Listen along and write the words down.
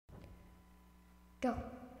Go.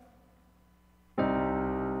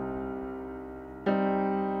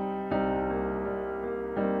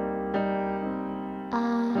 I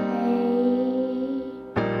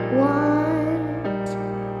want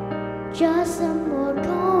just some more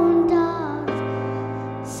corn dogs,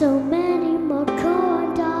 so many more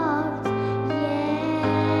corn dogs, yeah.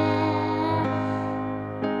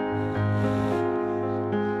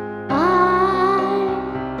 I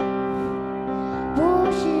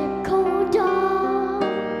worship corn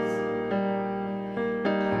dogs.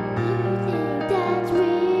 You think that's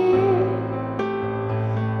weird?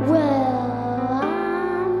 Well,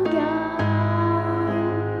 I'm gone.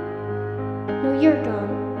 No, you're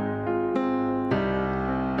gone.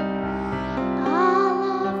 I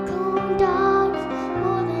love corn dogs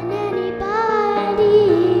more than anybody.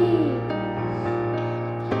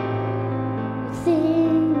 And if you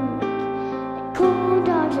think that corn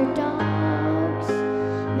dogs are dogs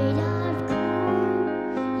made out of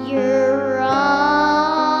corn, you're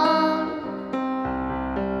wrong.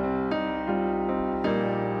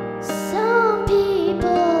 Some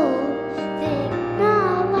people think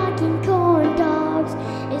not liking corn dogs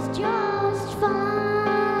is just fine,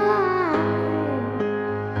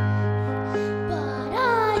 but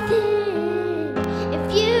I think if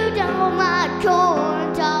you don't like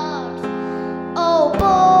corn dogs, oh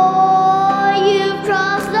boy, you've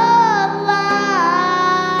crossed the line.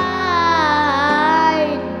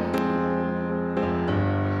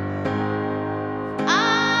 I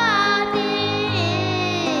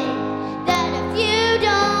think that if you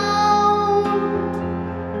don't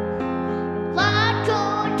like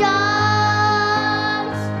corn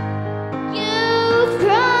dogs, you've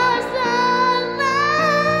crossed the line.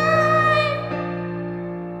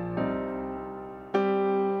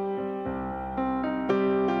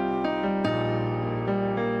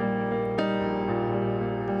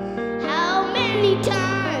 How many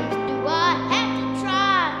times do I have to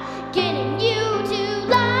try getting you to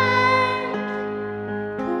like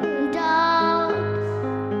corn dogs?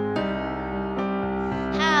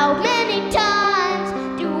 How many times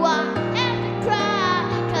do I have to cry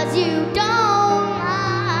 'cause you don't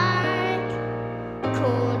like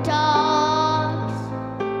corn dogs?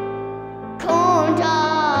 Corn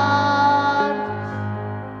dogs,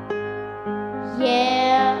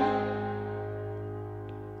 yeah.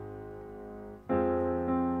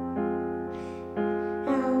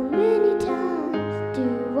 How many times do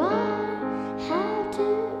I have to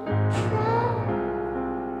try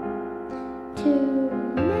to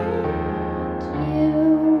make you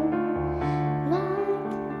like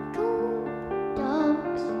corn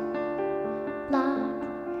dogs like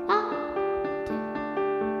I do?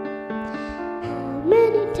 How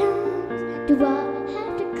many times do I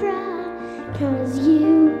have to cry 'cause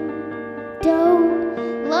you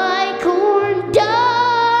don't like corn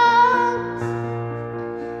dogs?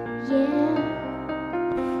 Yeah.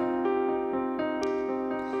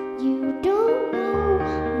 You don't know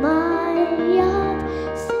my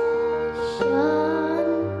obsession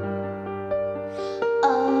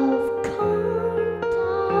of corn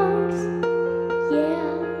dogs,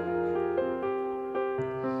 yeah.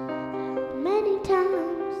 How many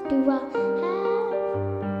times do I have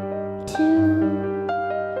to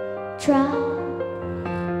try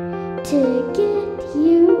to get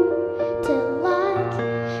you to like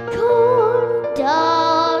corn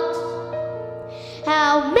dogs?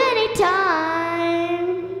 How many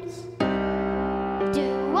times do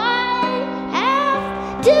I have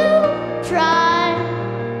to try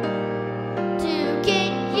to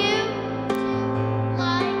get you to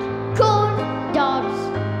like corn dogs?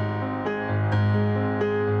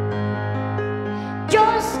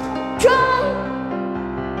 Just try,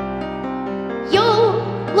 you'll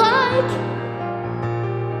like.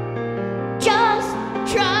 Just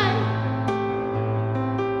try,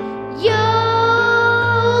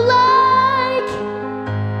 you'll like.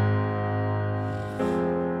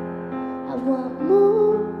 I want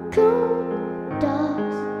more corn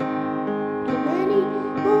dogs, and many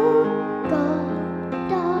more corn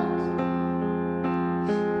dogs.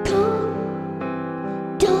 Corn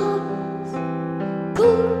dogs,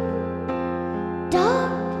 corn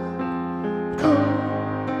dogs, corn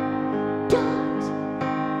dogs,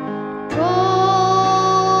 corn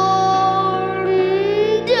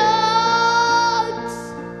dogs.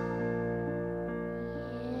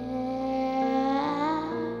 Yeah.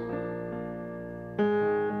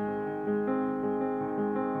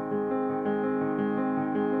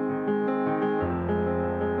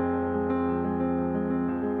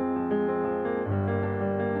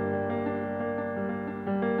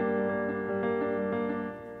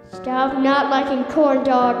 Stop not liking corn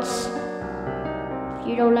dogs.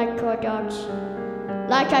 you don't like corn dogs.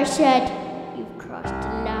 Like I said, you've crossed the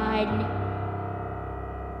line.